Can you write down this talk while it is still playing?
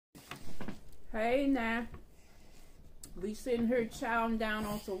Hey now, we sitting here chowing down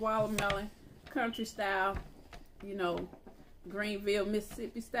on some watermelon, country style, you know, Greenville,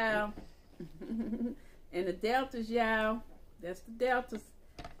 Mississippi style. And the deltas, y'all, that's the deltas.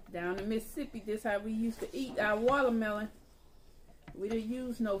 Down in Mississippi, this how we used to eat our watermelon. We didn't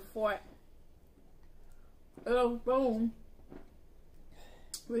use no fork. Oh, boom.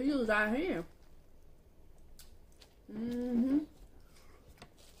 We use our hand. Mm-hmm.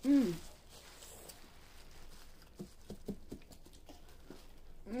 Mm.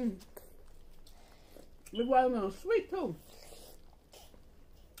 Mm. The watermelon sweet too.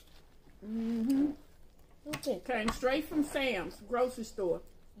 Mm-hmm. Came straight from Sam's grocery store.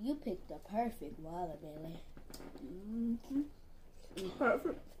 You picked the perfect watermelon. Mm-hmm. It's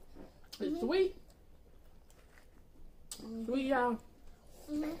perfect. It's sweet. Sweet, y'all.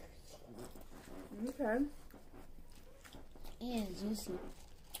 Okay. And juicy.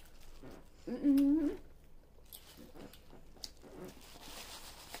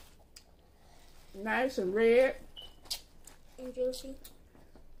 Nice and red. And juicy.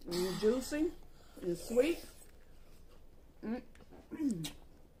 And juicy. And sweet.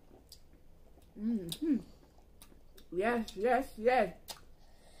 Yes, yes, yes.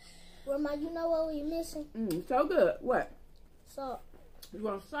 Grandma, you know what we missing? So good. What? Salt. You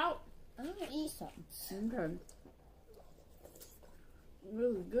want salt? I'm gonna eat something. Okay.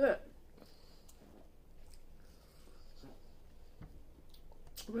 Really good.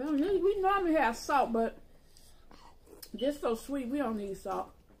 Well, we normally have salt, but this so sweet, we don't need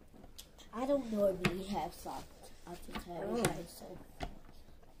salt. I don't normally have salt. I'll just have it so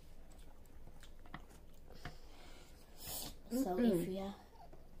if you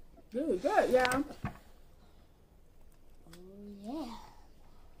Really good, yeah. Oh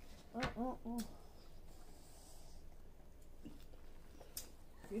yeah.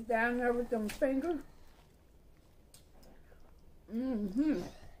 Get down there with them fingers. You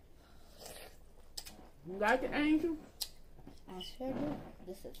like it, Angel? I sure do.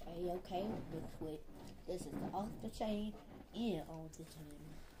 This is A-OK mixed with this is the off the chain and on the chain.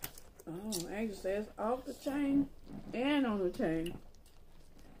 Oh, Angel says off the chain and on the chain.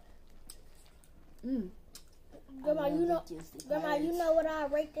 Grandma, you know what I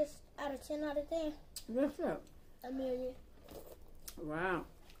rate this out of 10 out of 10? What's up? A million. Wow.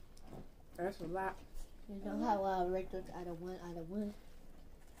 That's a lot. You know how I rate this out of 1 out of 1?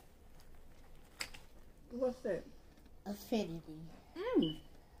 What's that? Affinity.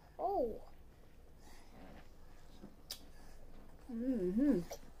 Oh.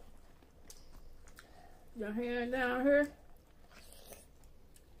 Your hand down here.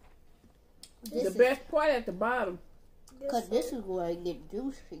 This the best part at the bottom. Because this is where it gets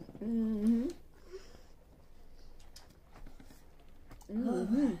juicy. You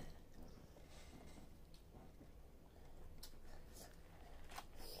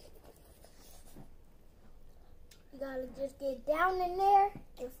gotta just get down in there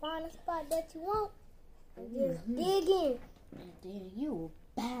and find a spot that you want and just dig in. And then you will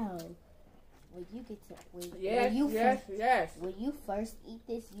bow. When you get to Yes. When you first eat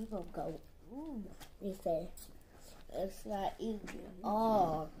this, you gonna go. You say it's not easy.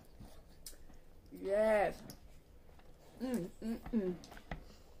 Oh. Yes.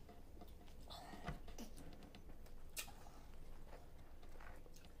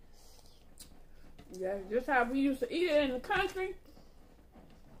 Yeah, just how we used to eat it in the country.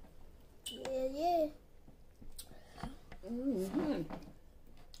 Yeah.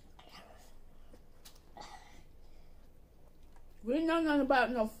 We know nothing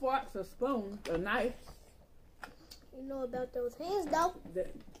about no forks or spoons or knives. You know about those hands, though.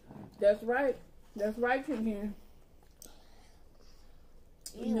 That's right. That's right, Kim here.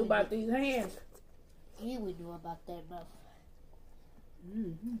 You knew about these hands. You would know about that mouth.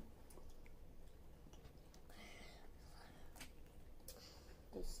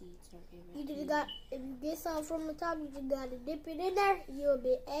 The seeds are You just got, if you get something from the top, you just gotta dip it in there. You'll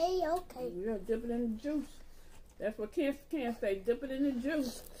be A-OK. Yeah, dip it in the juice. That's what kids can say. Dip it in the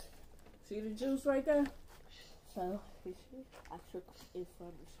juice. See the juice right there? So, I took it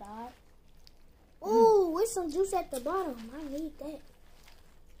from the side. Ooh, with some juice at the bottom. I need that.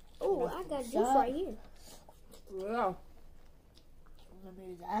 Ooh, I got juice right here. Yeah. Let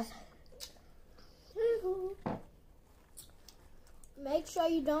me that. Make sure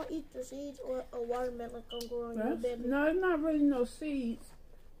you don't eat the seeds or a watermelon can grow on your belly. No, it's not really no seeds.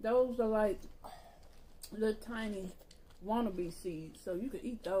 Those are like little tiny wannabe seeds, so you could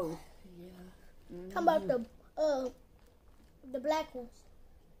eat those. Yeah. How about the black ones?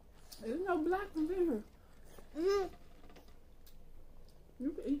 There's no black ones in here. You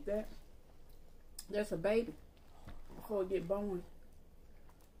can eat that. That's a baby before it get born.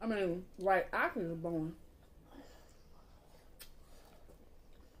 I mean, right after it's born.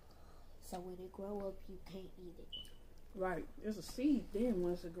 So when it grow up, you can't eat it. Right. It's a seed then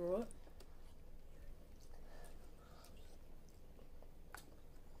once it grow up.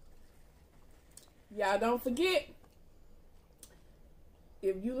 Y'all don't forget,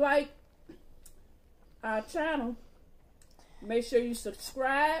 if you like our channel, make sure you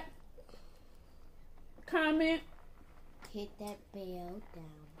subscribe, comment, hit that bell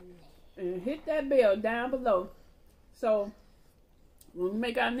down below. And hit that bell down below. So when we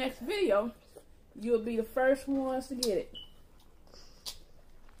make our next video, you'll be the first ones to get it.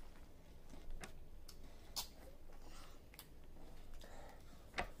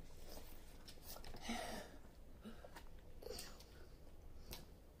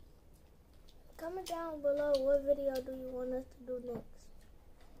 Comment down below what video do you want us to do next.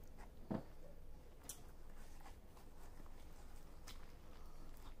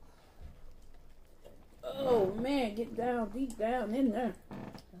 Oh man, get down, deep down in there.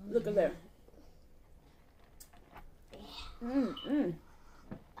 Look at there. It's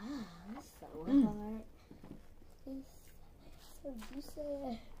so hard. It's so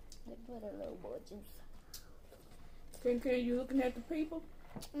juicy. They put a little more juice. Can you looking at the people?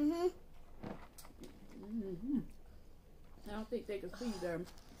 I don't think they can see them.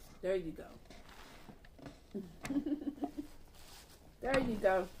 There you go. There you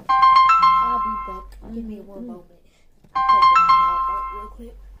go. I'll be back. Give me one moment. I'll take it out real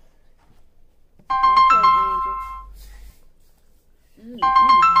quick. Okay, Angel.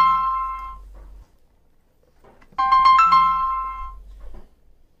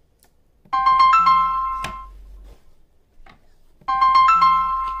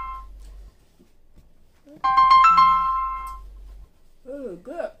 Oh,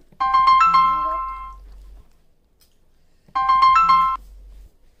 good.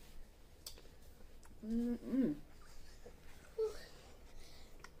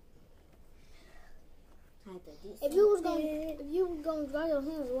 If you was gonna dry your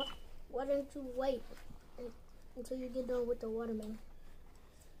hands, why didn't you wait until you get done with the watermelon?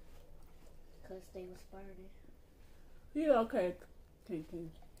 Because they was burning. Yeah, okay.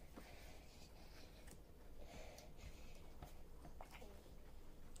 King.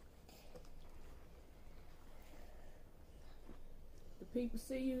 The people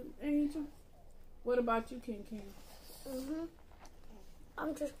see you, Angel? What about you, King?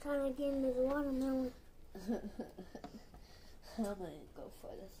 I'm just trying to get in this watermelon. I'm gonna go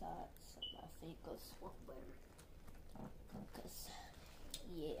for the sides so my feet go swim better. Cause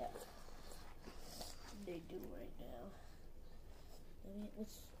yeah, they do right now. I mean,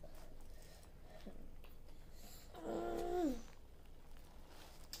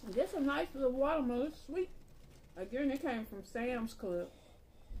 This is a nice little watermelon. It's sweet. Again, it came from Sam's Club.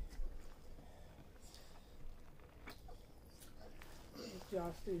 Let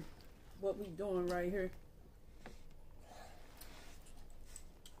y'all see what we doing right here.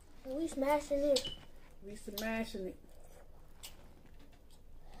 We smashing it. We smashing it.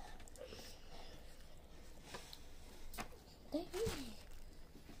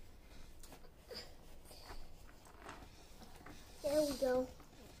 There we go.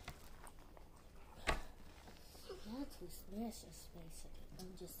 Not to smash it, I'm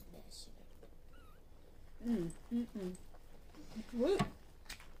just smashing it. Woo.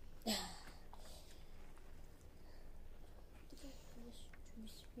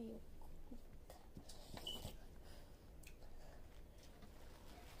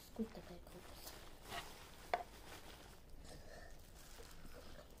 Scoop the back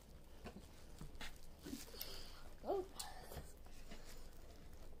Oh,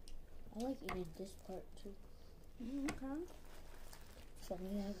 I like eating this part too. Okay. So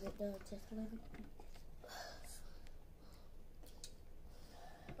when I get done, just let it.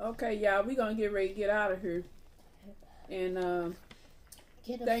 Okay, y'all, we gonna get ready to get out of here. And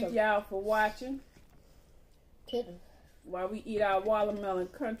thank y'all for watching. While we eat our watermelon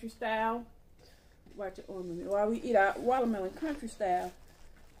country style. Watch it on me. While we eat our watermelon country style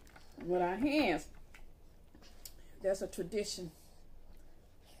with our hands. That's a tradition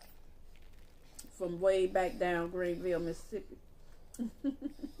from way back down Greenville, Mississippi.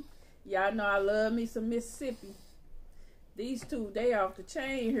 Y'all know I love me some Mississippi. These two, they off the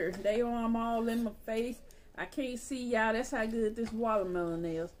chain here. They arm all in my face. I can't see y'all. That's how good this watermelon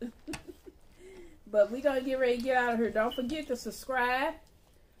is. But we gonna get ready to get out of here. Don't forget to subscribe,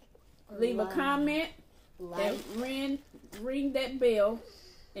 leave a comment, and ring that bell,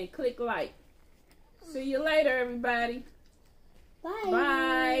 and click like. See you later, everybody. Bye.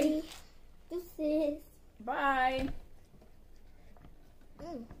 Bye. This is Bye.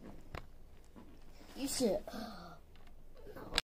 You said.